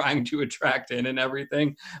what you're trying to attract in and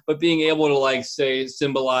everything. But being able to like say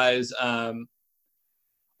symbolize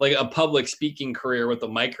like a public speaking career with a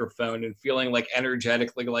microphone and feeling like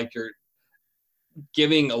energetically like you're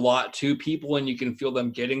giving a lot to people and you can feel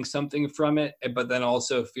them getting something from it, but then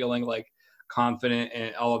also feeling like confident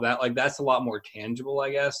and all of that, like that's a lot more tangible,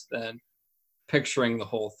 I guess, than picturing the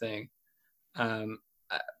whole thing. um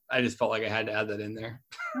I just felt like I had to add that in there.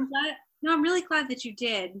 I'm glad. No, I'm really glad that you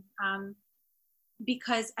did,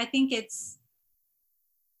 because I think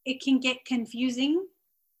it can get confusing,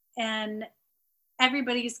 and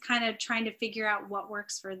everybody's kind of trying to figure out what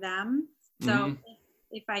works for them. So, Mm-hmm.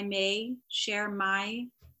 if I may share my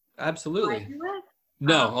Absolutely. it.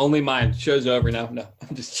 No, only mine. Show's over now. No,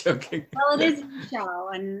 I'm just joking. Well, it is your show,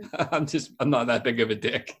 and I'm not that big of a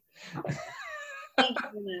dick. thank you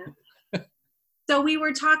for that. So we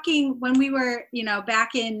were talking when we were,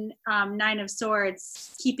 back in Nine of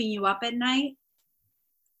Swords, keeping you up at night.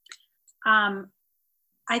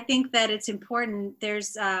 I think that it's important.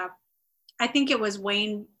 There's, I think it was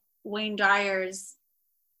Wayne Dyer's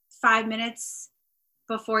 5 minutes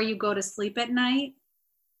before you go to sleep at night,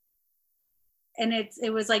 and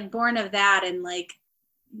it was like born of that, and like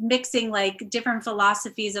mixing like different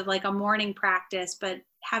philosophies of like a morning practice, but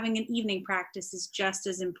having an evening practice is just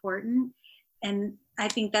as important. And I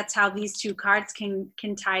think that's how these two cards can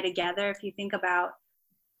tie together. If you think about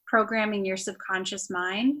programming your subconscious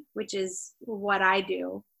mind, which is what I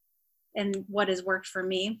do and what has worked for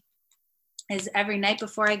me, is every night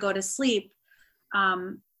before I go to sleep,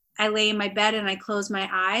 I lay in my bed and I close my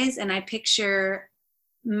eyes and I picture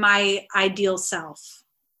my ideal self.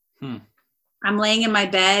 I'm laying in my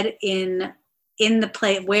bed in the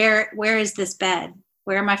place. Where is this bed?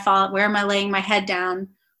 Where am I laying my head down?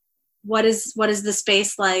 What is the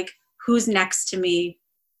space like? Who's next to me?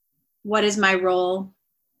 What is my role?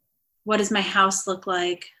 What does my house look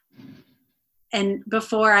like? And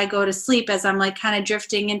before I go to sleep, as I'm like kind of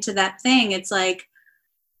drifting into that thing, it's like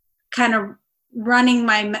kind of running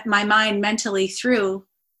my mind mentally through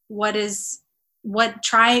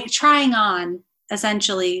trying on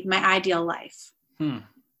essentially my ideal life. And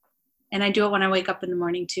I do it when I wake up in the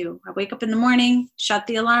morning too. I wake up in the morning, shut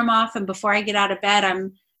the alarm off, and before I get out of bed,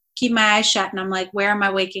 I'm keep my eyes shut and I'm like, where am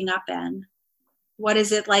I waking up in? What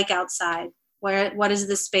is it like outside? What does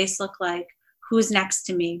this space look like? Who's next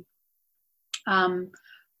to me?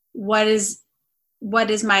 What is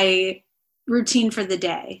my routine for the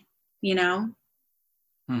day?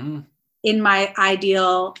 Mm-hmm. In my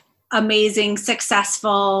ideal, amazing,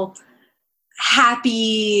 successful,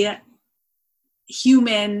 happy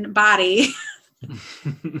human body.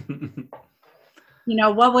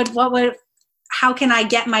 How can I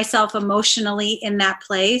get myself emotionally in that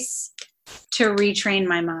place to retrain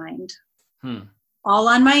my mind? All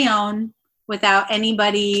on my own, without any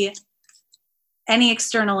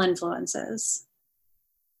external influences.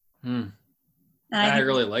 I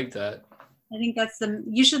really like that. I think that's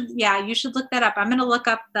you should look that up. I'm going to look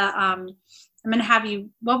up I'm going to have you,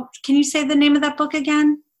 can you say the name of that book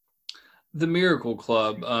again? The Miracle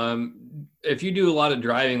Club. If you do a lot of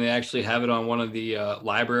driving, they actually have it on one of the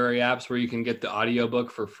library apps where you can get the audiobook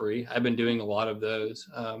for free. I've been doing a lot of those.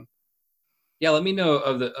 Let me know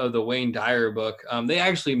of the Wayne Dyer book. They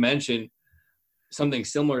actually mention something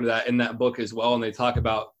similar to that in that book as well, and they talk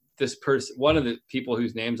about this person, one of the people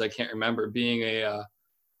whose names I can't remember, being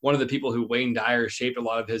one of the people who Wayne Dyer shaped a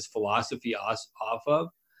lot of his philosophy off of.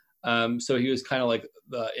 So he was kind of like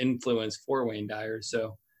the influence for Wayne Dyer.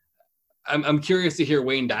 So I'm curious to hear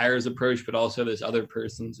Wayne Dyer's approach, but also this other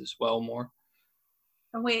person's as well more.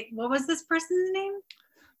 Oh, wait, what was this person's name?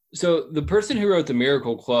 So the person who wrote the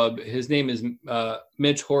Miracle Club, his name is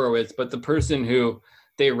Mitch Horowitz, but the person who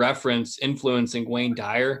they reference influencing Wayne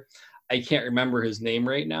Dyer, I can't remember his name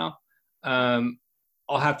right now.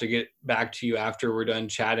 I'll have to get back to you after we're done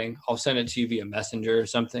chatting. I'll send it to you via Messenger or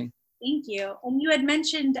something. Thank you. And you had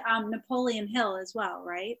mentioned Napoleon Hill as well,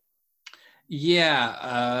 right? Yeah.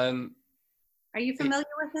 Are you familiar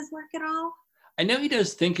with his work at all? I know he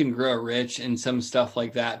does Think and Grow Rich and some stuff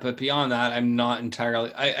like that, but beyond that, I'm not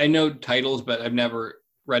entirely. I know titles, but I've never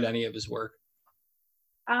read any of his work.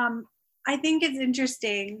 Um, I think it's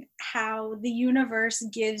interesting how the universe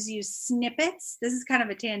gives you snippets. This is kind of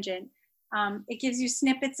a tangent. It gives you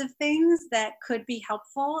snippets of things that could be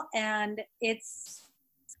helpful, and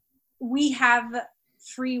we have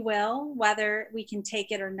free will whether we can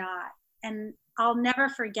take it or not. And I'll never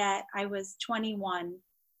forget, I was 21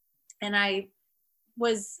 and I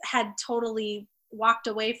had totally walked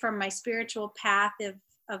away from my spiritual path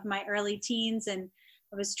of my early teens, and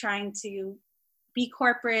I was trying to be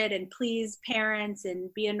corporate and please parents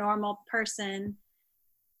and be a normal person.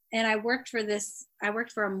 And I worked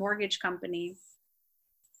for a mortgage company,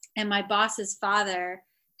 and my boss's father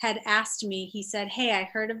had asked me, he said, "Hey, I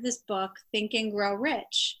heard of this book, Think and Grow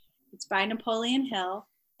Rich. It's by Napoleon Hill,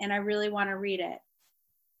 and I really want to read it."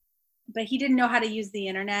 But he didn't know how to use the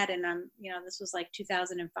internet, and this was like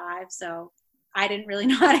 2005, so I didn't really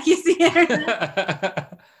know how to use the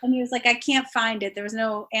internet. And he was like, "I can't find it. There was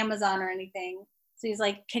no Amazon or anything." So he's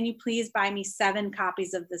like, "Can you please buy me 7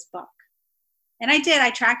 copies of this book?" And I did. I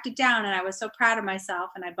tracked it down, and I was so proud of myself.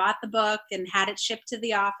 And I bought the book and had it shipped to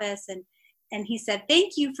the office. And he said,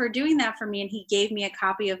 "Thank you for doing that for me." And he gave me a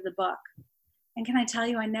copy of the book. And can I tell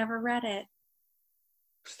you, I never read it.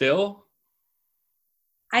 Still?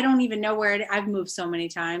 I don't even know where I've moved so many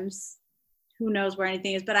times. Who knows where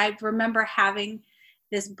anything is? But I remember having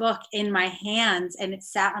this book in my hands, and it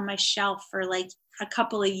sat on my shelf for like a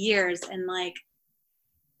couple of years. And like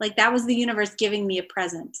that was the universe giving me a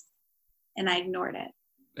present, and I ignored it.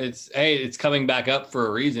 It's coming back up for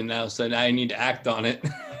a reason now, so now I need to act on it.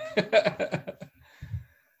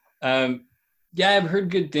 Yeah, I've heard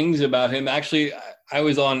good things about him. Actually, I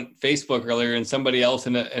was on Facebook earlier, and somebody else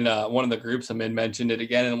in one of the groups I'm in mentioned it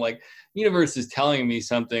again, and I'm like, universe is telling me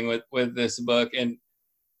something with this book, and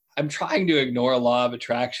I'm trying to ignore law of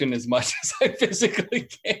attraction as much as I physically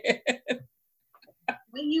can.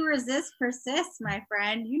 What you resist persists, my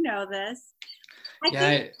friend. You know this. I Yeah,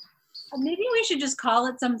 think maybe we should just call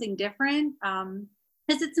it something different,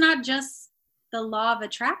 because it's not just the law of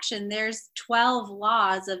attraction. There's 12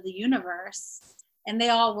 laws of the universe, and they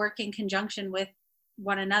all work in conjunction with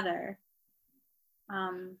one another.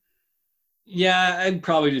 Yeah, I'd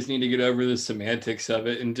probably just need to get over the semantics of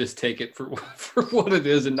it and just take it for what it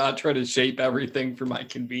is and not try to shape everything for my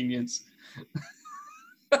convenience.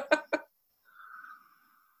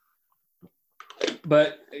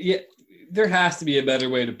 But yeah, there has to be a better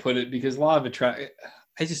way to put it, because law of attraction,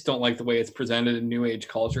 I just don't like the way it's presented in New Age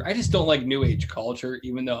culture. I just don't like New Age culture,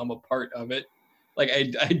 even though I'm a part of it. Like,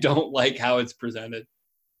 I don't like how it's presented.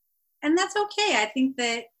 And that's okay. I think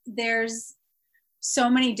that there's so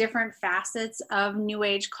many different facets of New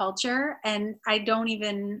Age culture, and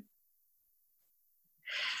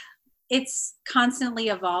it's constantly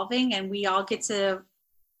evolving, and we all get to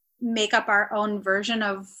make up our own version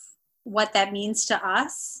of what that means to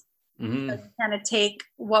us. Mm-hmm. So kind of take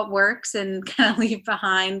what works and kind of leave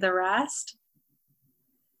behind the rest.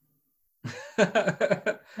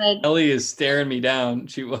 Ellie is staring me down.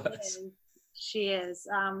 She was. She is.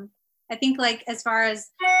 I think, like, as far as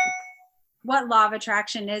what law of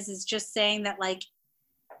attraction is just saying that, like,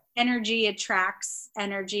 energy attracts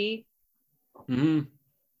energy. Mm-hmm.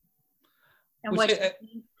 And what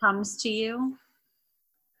comes to you.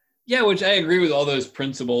 Yeah, which I agree with all those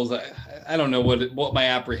principles. I don't know what my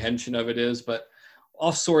apprehension of it is, but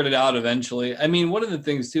I'll sort it out eventually. I mean, one of the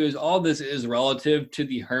things too is all this is relative to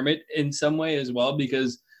the Hermit in some way as well,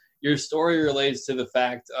 because your story relates to the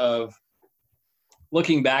fact of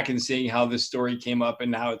looking back and seeing how this story came up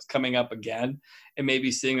and how it's coming up again, and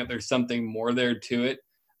maybe seeing that there's something more there to it.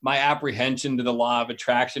 My apprehension to the law of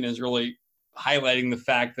attraction is really highlighting the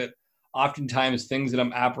fact that oftentimes things that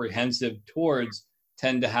I'm apprehensive towards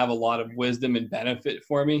tend to have a lot of wisdom and benefit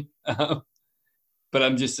for me. But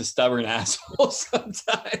I'm just a stubborn asshole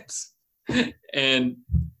sometimes. And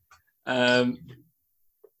yeah,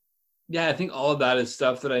 I think all of that is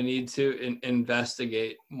stuff that I need to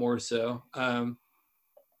investigate more so. But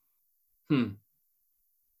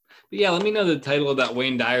yeah, let me know the title of that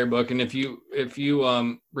Wayne Dyer book, and if you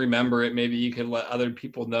remember it, maybe you could let other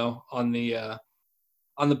people know on the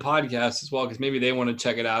podcast as well, because maybe they want to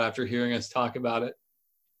check it out after hearing us talk about it.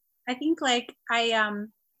 I think, like,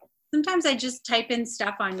 sometimes I just type in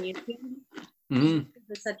stuff on YouTube. Mm-hmm.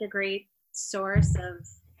 It's such a great source of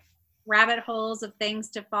rabbit holes of things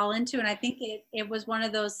to fall into, and I think it was one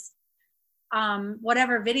of those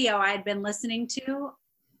whatever video I had been listening to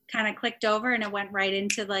kind of clicked over, and it went right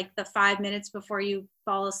into like the 5 minutes before you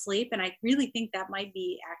fall asleep. And I really think that might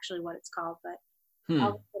be actually what it's called, but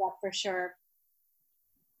I'll look it up for sure.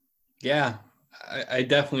 Yeah, I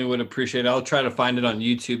definitely would appreciate it. I'll try to find it on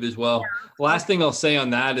YouTube as well. Yeah. Last thing I'll say on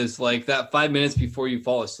that is like that 5 minutes before you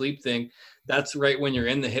fall asleep thing. That's right when you're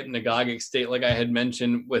in the hypnagogic state, like I had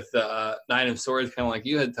mentioned with the Nine of Swords, kind of like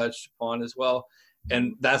you had touched upon as well.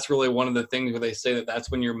 And that's really one of the things where they say that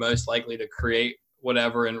that's when you're most likely to create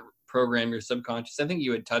whatever and program your subconscious. I think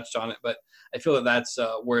you had touched on it, but I feel that that's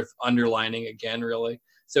worth underlining again, really.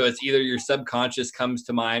 So it's either your subconscious comes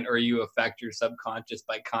to mind or you affect your subconscious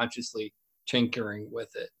by consciously tinkering with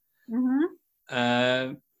it.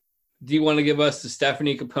 Mm-hmm. Do you want to give us the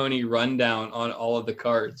Stephanie Capone rundown on all of the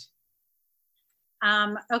cards?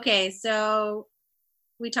 Okay, so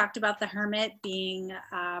we talked about the Hermit being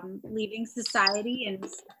leaving society and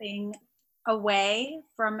stepping away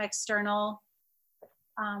from external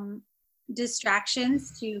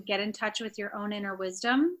distractions to get in touch with your own inner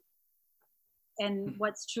wisdom and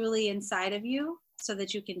what's truly inside of you so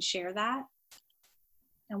that you can share that.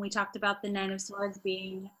 And we talked about the Nine of Swords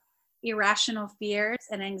being irrational fears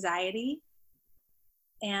and anxiety,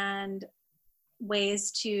 and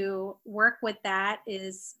ways to work with that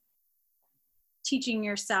is teaching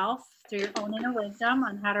yourself through your own inner wisdom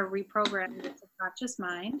on how to reprogram your subconscious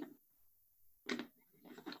mind.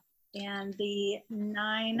 And the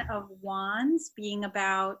Nine of Wands being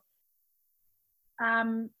about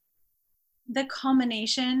the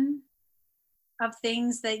culmination of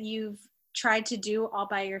things that you've tried to do all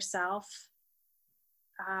by yourself,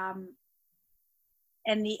 and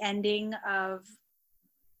the ending of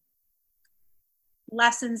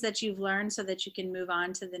lessons that you've learned so that you can move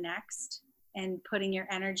on to the next and putting your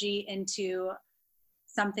energy into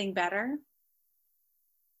something better.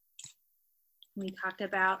 We talked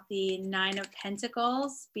about the Nine of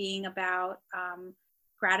Pentacles being about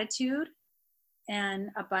gratitude and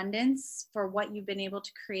abundance for what you've been able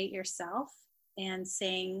to create yourself, and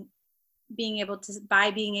being able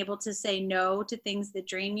to say no to things that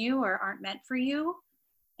drain you or aren't meant for you,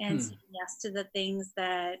 and saying yes to the things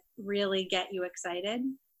that really get you excited.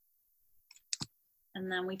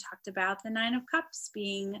 And then we talked about the Nine of Cups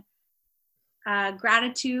being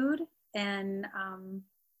gratitude and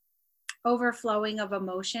overflowing of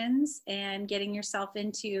emotions and getting yourself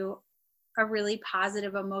into a really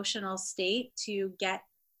positive emotional state to get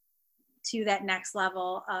to that next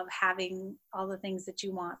level of having all the things that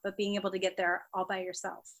you want, but being able to get there all by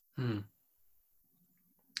yourself.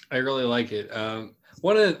 I really like it.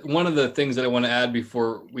 One of the things that I want to add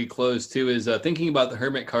before we close too is thinking about the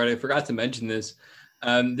Hermit card. I forgot to mention this.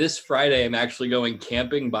 This Friday, I'm actually going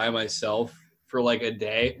camping by myself for like a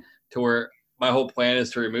day, to where my whole plan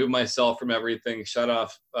is to remove myself from everything, shut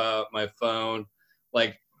off my phone,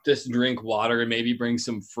 like just drink water and maybe bring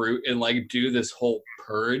some fruit and like do this whole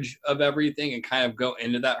purge of everything and kind of go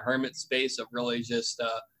into that hermit space of really just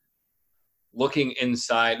looking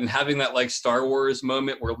inside and having that like Star Wars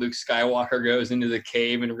moment where Luke Skywalker goes into the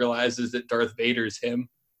cave and realizes that Darth Vader's him,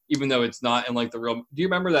 even though it's not in like the real. Do you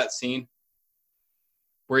remember that scene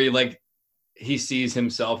where he sees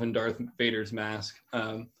himself in Darth Vader's mask?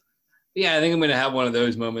 Yeah, I think I'm going to have one of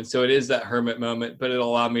those moments. So it is that hermit moment, but it'll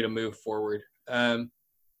allow me to move forward.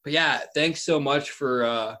 But yeah, thanks so much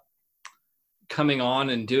for coming on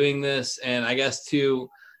and doing this. And I guess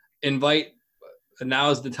now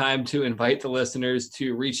is the time to invite the listeners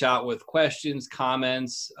to reach out with questions,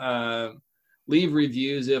 comments, leave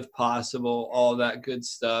reviews if possible, all that good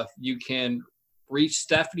stuff. You can reach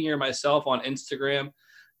Stephanie or myself on Instagram.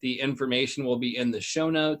 The information will be in the show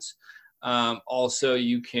notes. Also,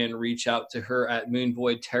 you can reach out to her at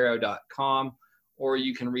moonvoidtarot.com, or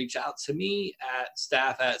you can reach out to me at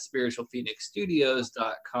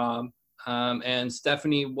staff@spiritualphoenixstudios.com. And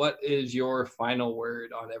Stephanie, what is your final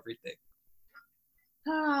word on everything?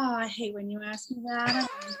 Oh, I hate when you ask me that.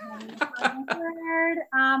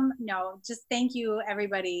 No, just thank you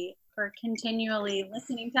everybody for continually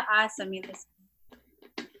listening to us. I mean, this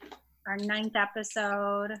is our 9th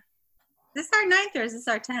episode. Is this our 9th or is this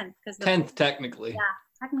our 10th? 10th, technically. Yeah,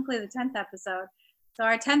 technically the 10th episode. So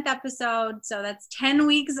our 10th episode, so that's 10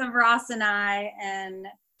 weeks of Ross and I, and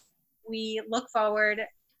we look forward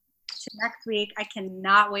to next week. I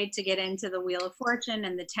cannot wait to get into the Wheel of Fortune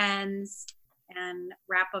and the 10s and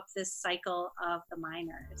wrap up this cycle of the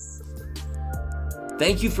minors.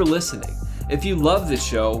 Thank you for listening. If you love this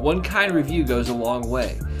show, one kind review goes a long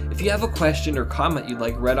way. If you have a question or comment you'd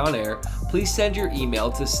like read on air, please send your email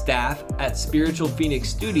to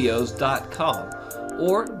staff@spiritualphoenixstudios.com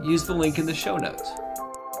or use the link in the show notes.